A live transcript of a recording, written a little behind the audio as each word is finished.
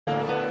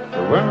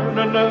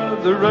weren't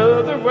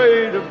other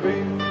way to be.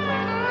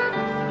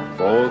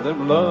 For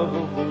them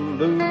lovable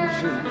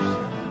losers,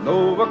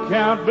 no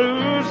account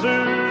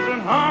boozers,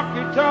 and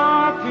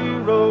honky-tonk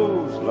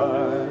heroes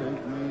like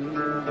me.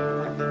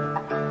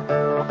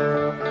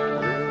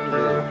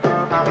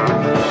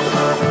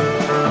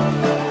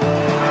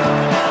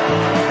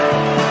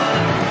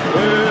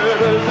 Where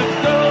does it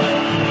go?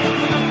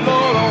 The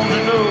Lord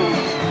only knows.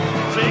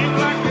 Seemed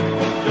like it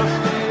was just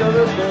the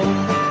other day.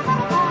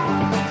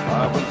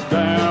 I was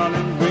down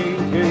in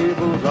Green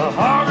Gables,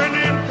 a-hogging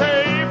in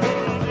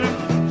tables, and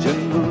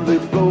generally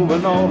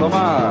blowing all of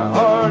my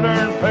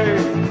hard-earned pay.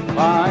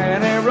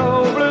 Buying a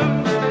roll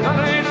blues, got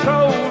these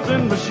holes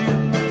in my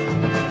shoes.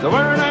 There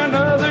weren't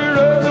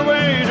other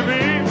way to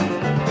be.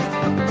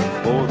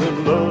 For them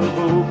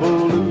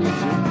lovable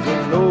losers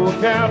and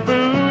no-account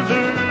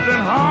boozers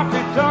and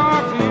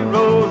honky-tonk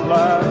heroes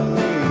like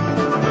me.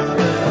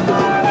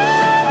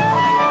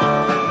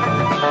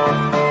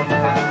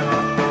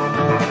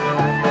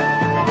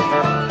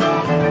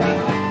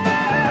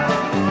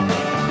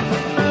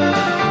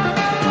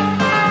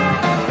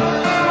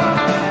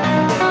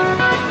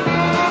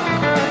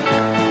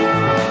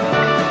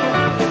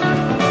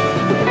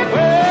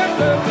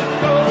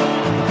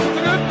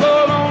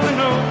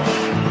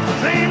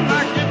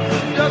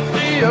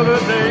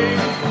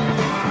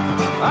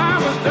 I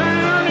was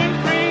down in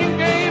Green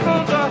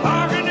Gables,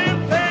 a-hogging in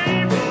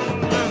tables,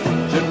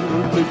 and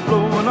generally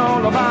blowing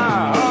all of my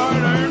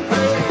hard-earned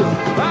pay.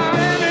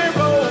 Buying a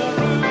roll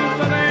blues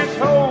and ace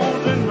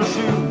holes in my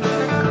shoes.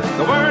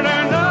 There weren't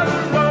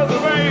other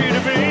way to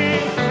be.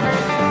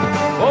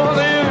 For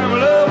them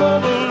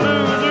lovable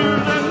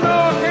losers and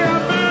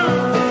no-account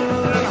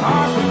boozers and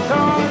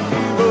honky-tonk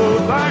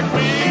heroes like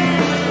me.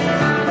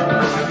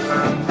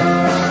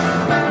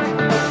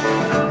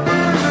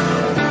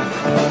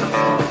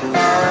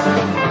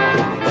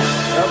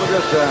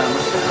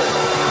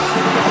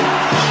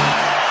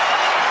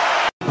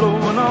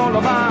 Blowing all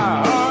of my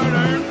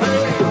hard-earned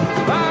pay.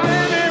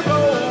 Buying a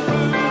roll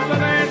blues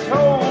and ace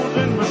holes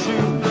in my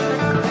shoes.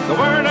 There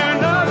weren't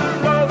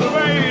other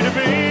way to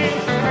be.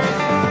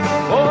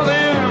 For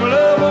them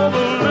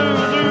lovable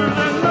losers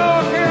and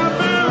no-account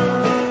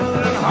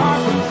boozers and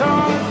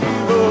honky-tonk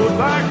heroes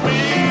like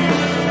me.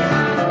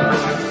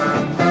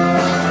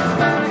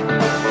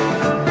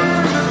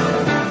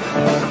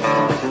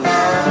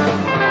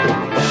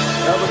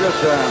 Have a good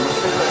time.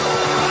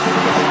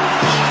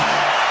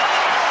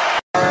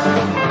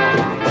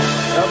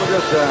 Have a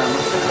good time.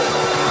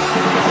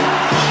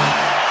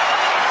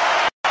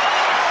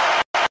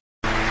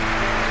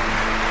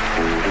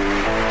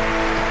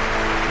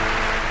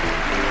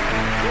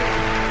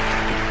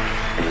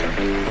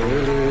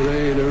 Well, it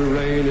ain't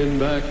a-raining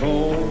back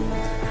home.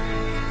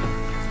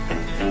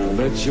 I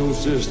bet your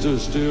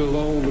sister's still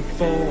on the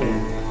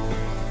phone.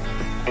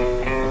 I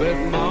bet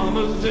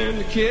mama's in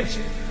the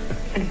kitchen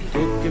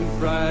cooking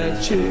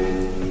fried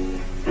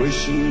chicken,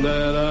 wishing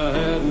that I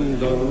hadn't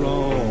done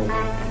wrong.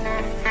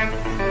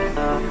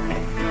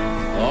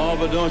 Oh,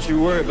 but don't you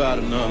worry about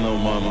it none, though,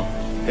 Mama.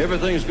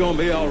 Everything's gonna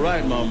be all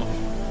right, Mama.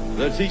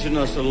 They're teaching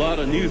us a lot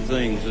of new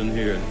things in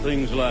here.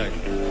 Things like,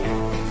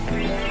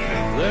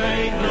 there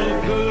ain't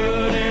no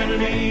good in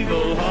an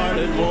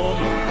evil-hearted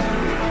woman,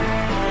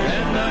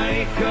 and I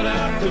ain't cut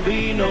out to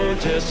be no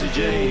Jesse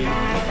J.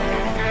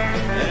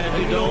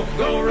 And you don't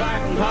go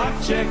writing hot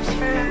checks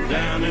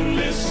down in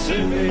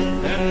Mississippi,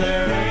 and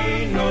there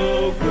ain't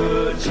no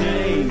good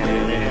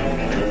changing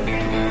it.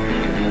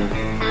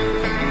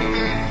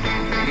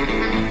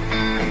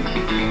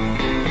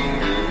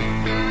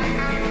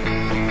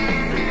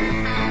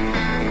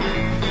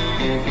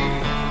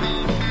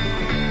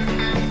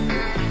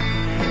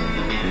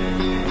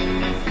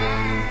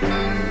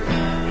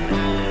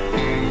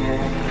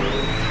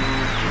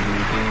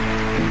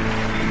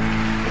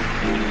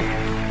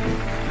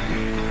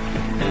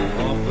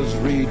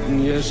 Reading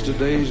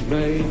yesterday's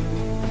mail,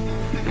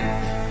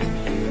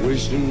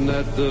 wishing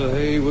that the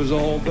hay was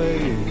all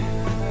baled.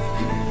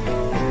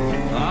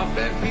 I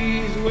bet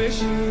he's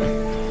wishing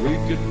we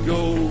could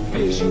go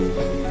fishing.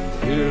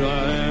 Here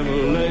I am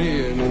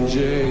a-laying in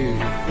jail.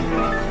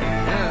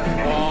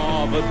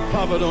 Oh, but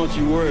Papa, don't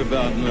you worry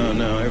about none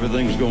now.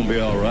 Everything's gonna be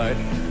all right.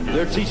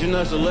 They're teaching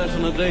us a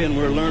lesson a day, and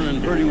we're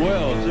learning pretty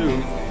well,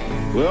 too.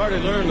 We already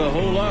learned a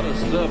whole lot of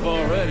stuff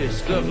already.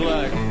 Stuff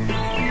like,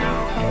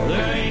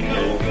 there ain't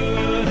no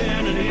good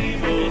in an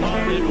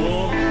evil-hearted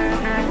woman,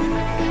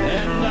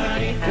 and I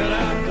ain't cut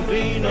out to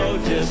be no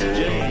Jesse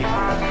J.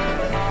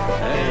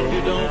 And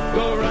you don't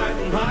go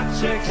writing hot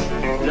checks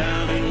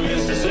down in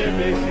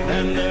Mississippi,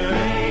 and there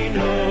ain't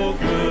no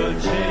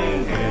good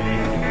chain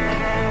gang.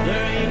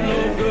 There ain't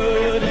no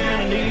good in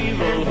an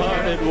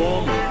evil-hearted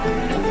woman,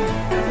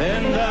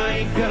 and I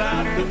ain't cut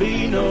out to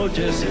be no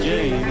Jesse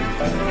J.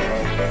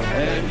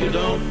 And you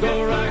don't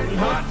go writing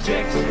hot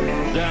checks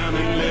down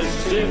in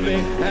Mississippi,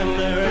 and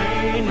there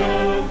ain't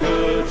no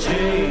good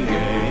chain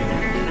gang.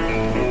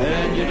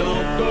 And you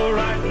don't go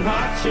writing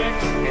hot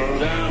checks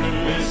down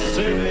in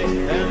Mississippi,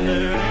 and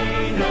there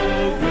ain't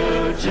no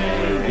good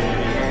chain gang.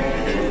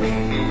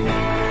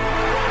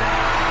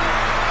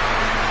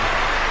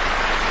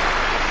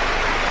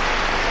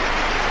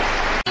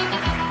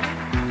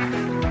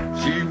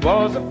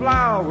 was a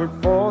flower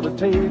for the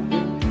taking.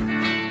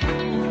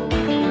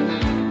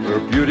 Her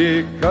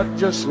beauty cut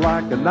just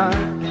like a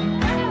knife.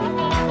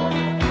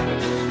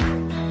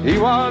 He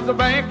was a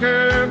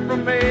banker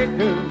from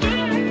Macon.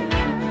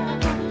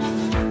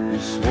 He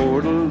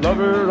swore to love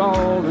her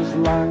all his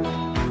life.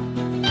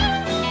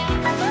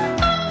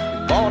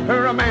 Bought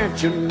her a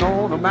mansion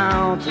on a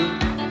mountain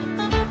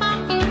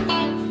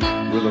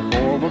with a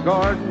formal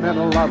garden and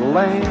a lot of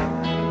land.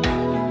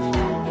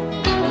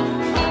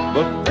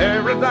 But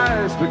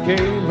paradise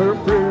became her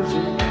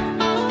prison.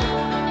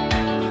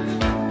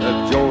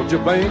 That Georgia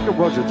banker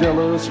was a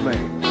jealous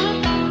man.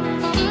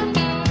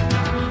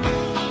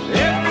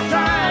 Every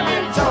time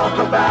you talk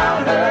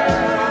about her,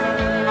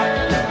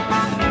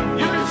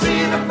 you can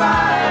see the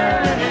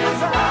fire in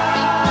his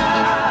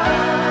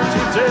eyes.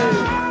 She said,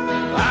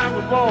 I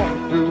would walk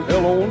through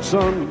hell on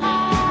Sunday,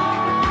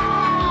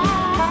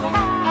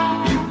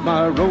 keep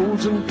my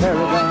rose in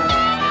paradise.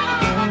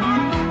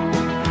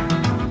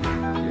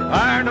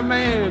 Hired a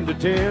man to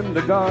tend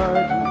the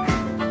garden,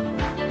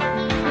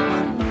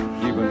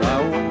 keep an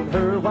eye on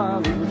her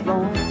while he was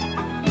gone.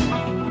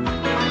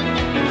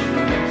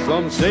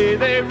 Some say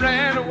they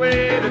ran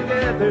away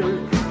together,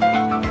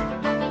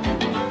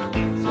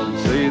 some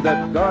say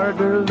that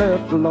gardener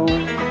left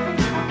alone.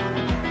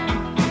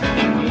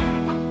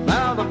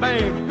 Now the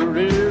banker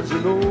is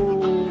an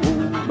old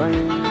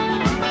man,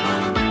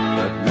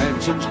 that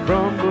mansion's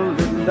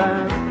crumbling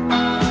down.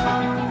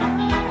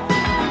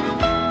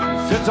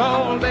 Sits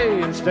all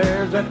day and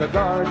stares at the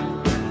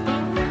garden,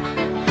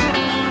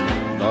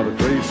 not a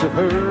trace of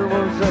her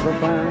was ever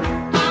found.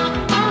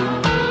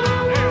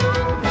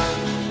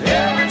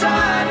 Every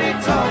time he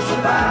talks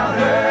about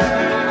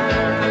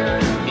her,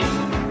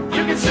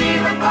 you can see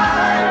the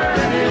fire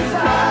in his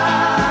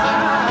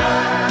eyes.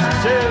 He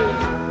says,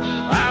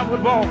 I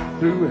would walk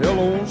through hell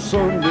on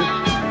Sunday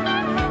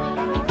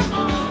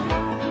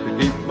to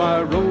keep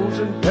my rose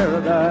in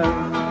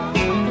paradise.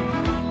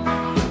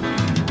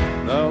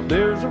 Now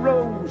there's a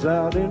rose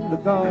out in the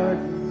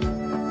garden,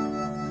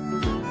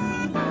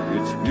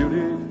 its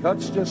beauty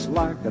cuts just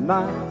like a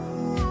knife.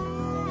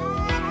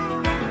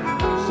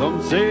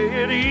 Some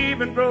say it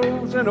even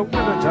grows in the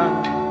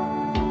wintertime,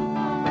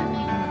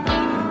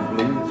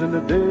 blooms in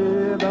the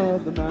dead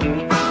of the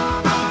night.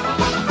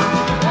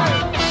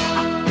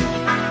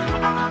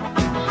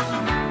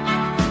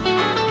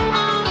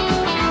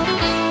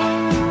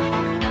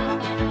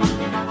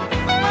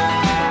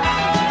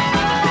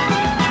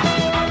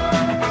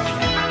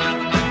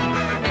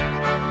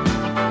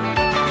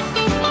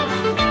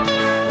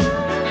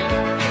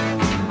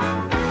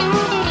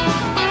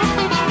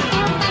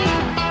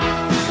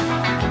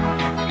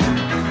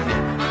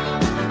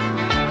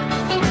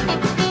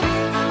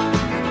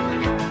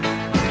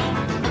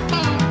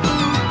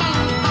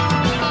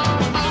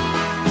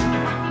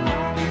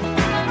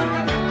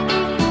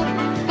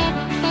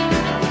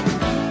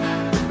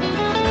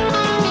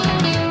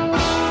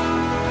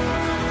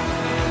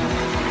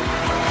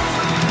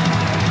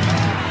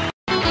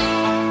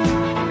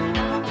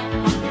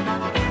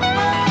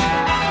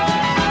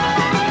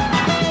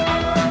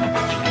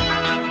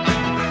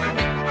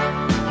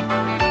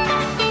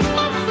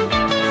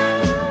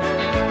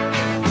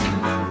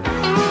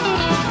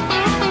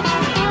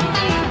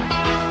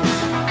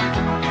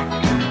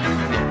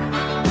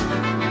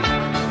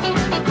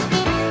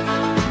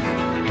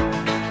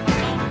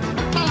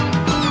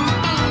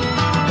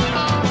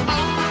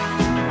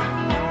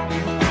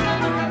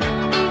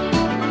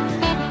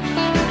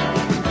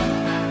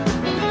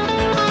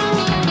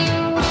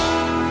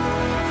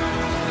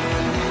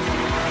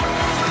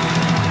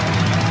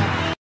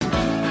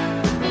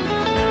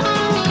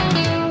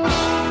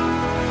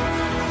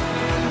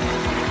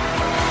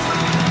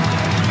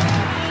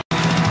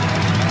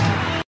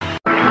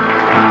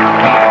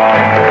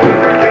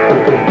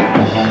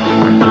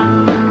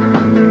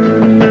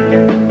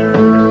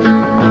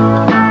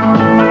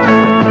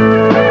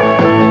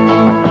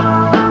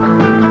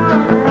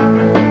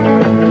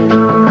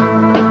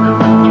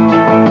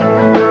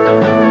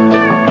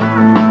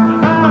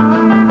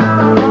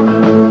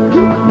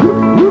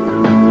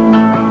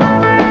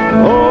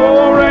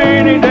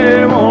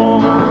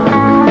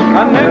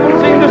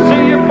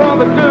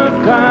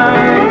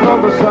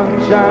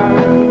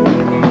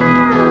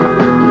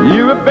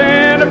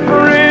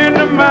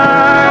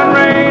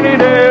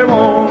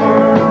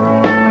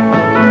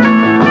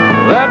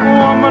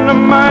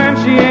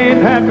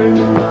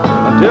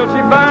 Until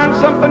she finds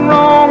something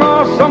wrong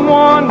or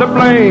someone to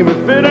blame.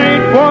 If it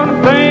ain't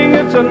one thing,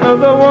 it's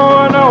another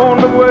one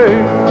on the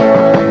way.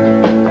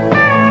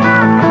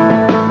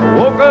 I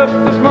woke up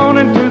this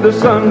morning to the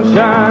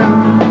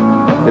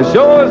sunshine. It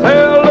sure as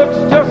hell looks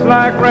just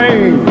like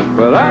rain,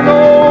 but I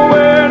know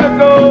where to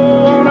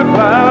go on a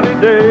cloudy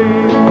day.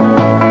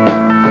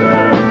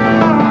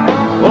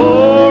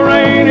 Oh,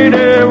 rainy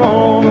day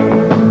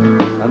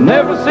woman, I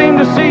never seem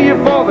to see you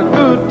for the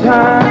good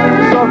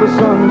times or the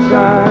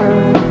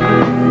sunshine.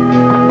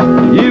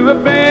 You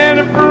have been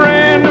a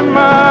friend of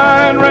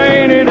mine,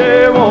 rainy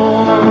day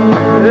woman.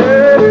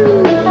 Hey.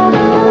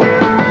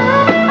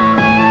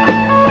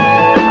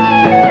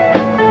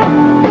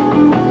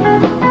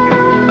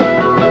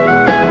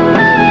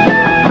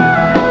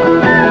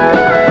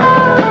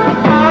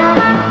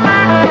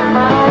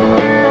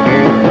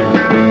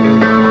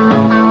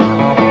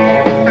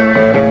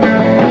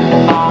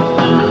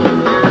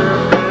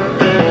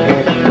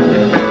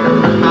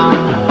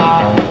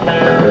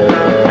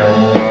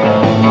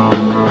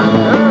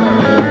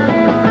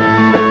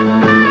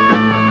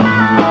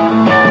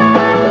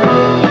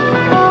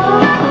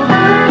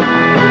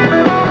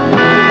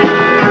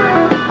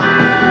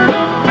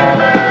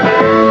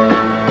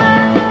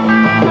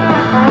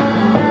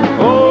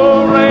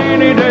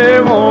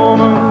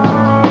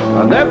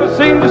 Never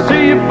seem to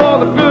see you for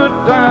the good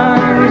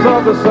times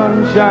or the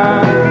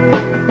sunshine.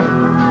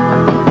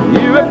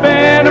 You have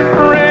been a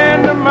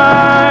friend of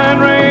mine,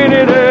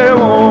 rainy day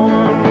woman.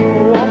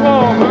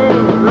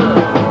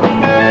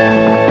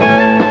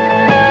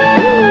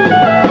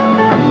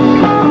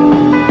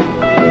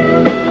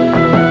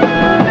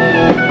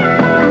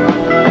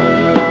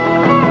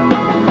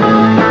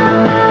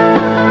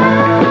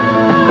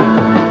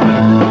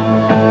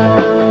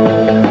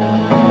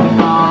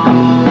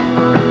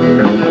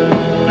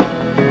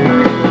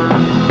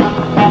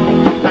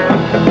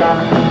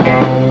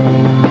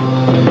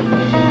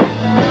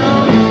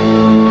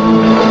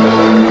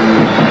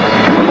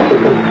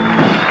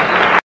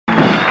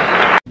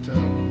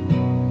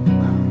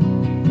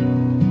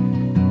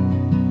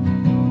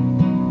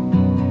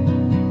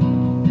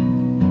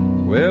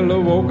 Well, I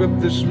woke up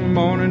this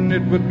morning,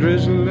 it would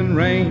drizzle and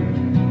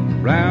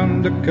rain.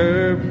 Round the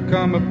curve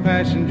come a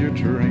passenger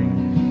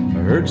train. I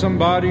heard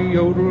somebody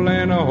yodel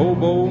and a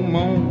hobo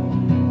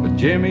moan. But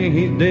Jimmy,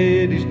 he's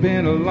dead, he's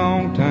been a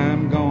long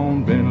time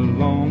gone, been a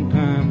long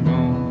time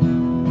gone.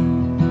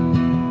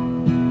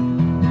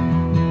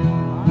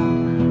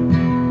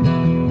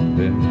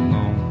 Been a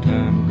long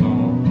time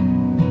gone.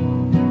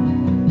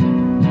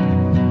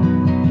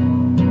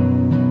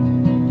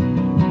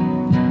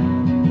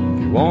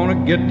 If you wanna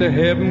get to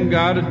heaven,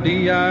 got a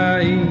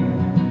D.I.E.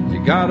 You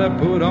gotta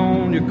put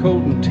on your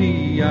coat and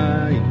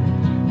T.I.E.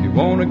 You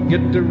wanna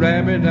get the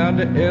rabbit out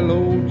of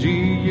L.O.G.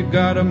 You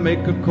gotta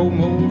make a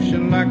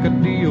commotion like a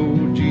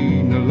D.O.G.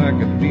 No,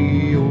 like a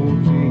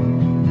D.O.G.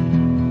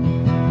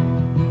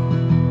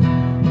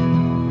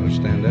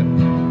 Understand that?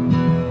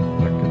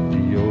 Like a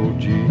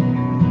D.O.G.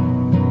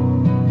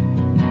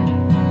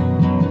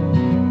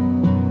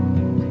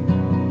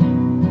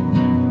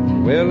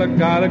 Well, I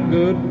got a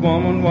good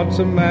woman, what's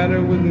the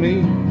matter with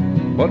me?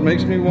 What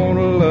makes me want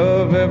to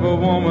love every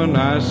woman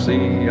I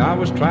see? I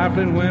was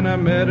trifling when I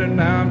met her,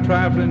 now I'm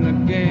trifling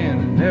again.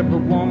 And every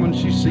woman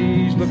she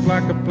sees look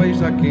like a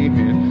place I came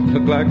in,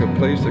 look like a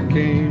place I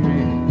came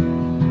in.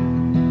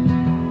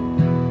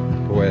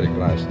 Poetic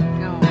license.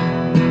 No.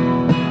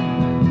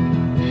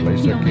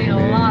 Place You'll I need came a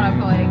in. lot of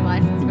poetic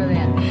license for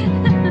that.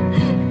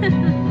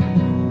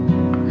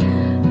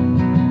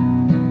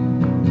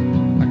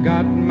 I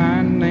got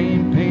my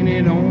name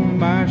painted on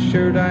my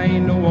shirt. I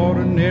ain't no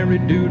ordinary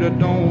dude. I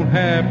don't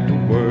have to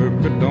work.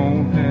 I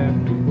don't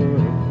have to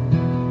work.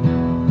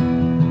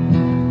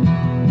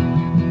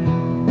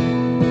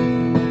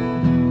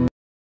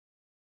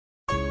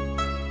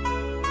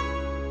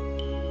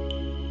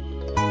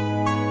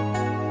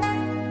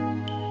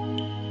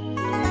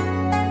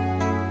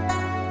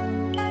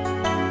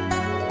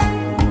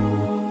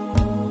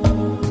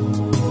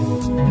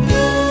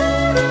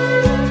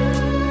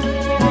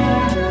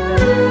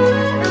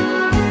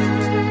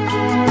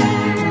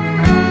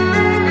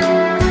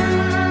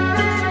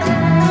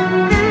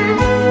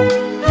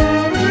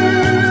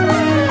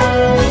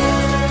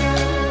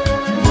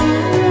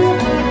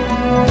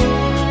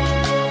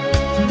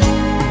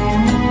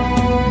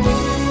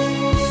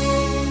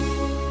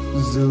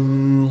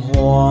 Rừng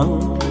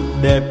hoang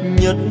đẹp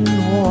nhất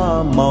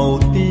hoa màu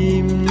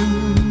tím,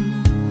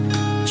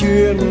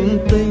 chuyện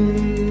tình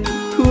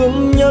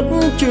thương nhất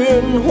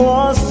chuyện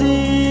hoa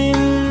sim.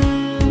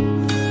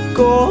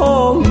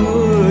 Có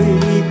người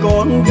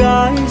con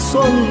gái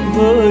xuân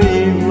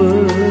vơi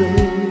vơi,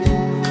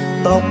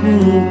 tóc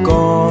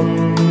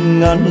còn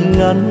ngắn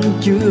ngắn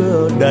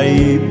chưa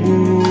đầy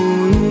bụi.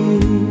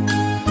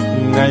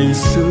 Ngày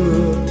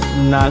xưa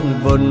nàng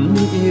vẫn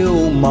yêu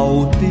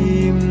màu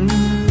tim,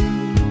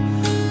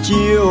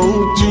 chiều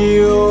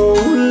chiều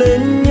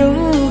lên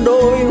những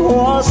đôi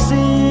hoa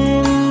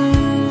sim.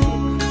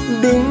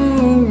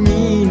 Đứng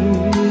nhìn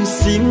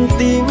xin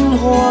tím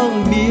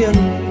hoang biên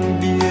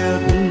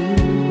biệt,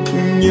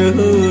 nhớ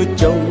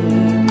chồng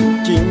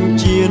chinh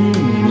chiến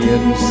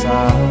miền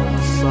xa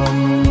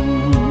xăm.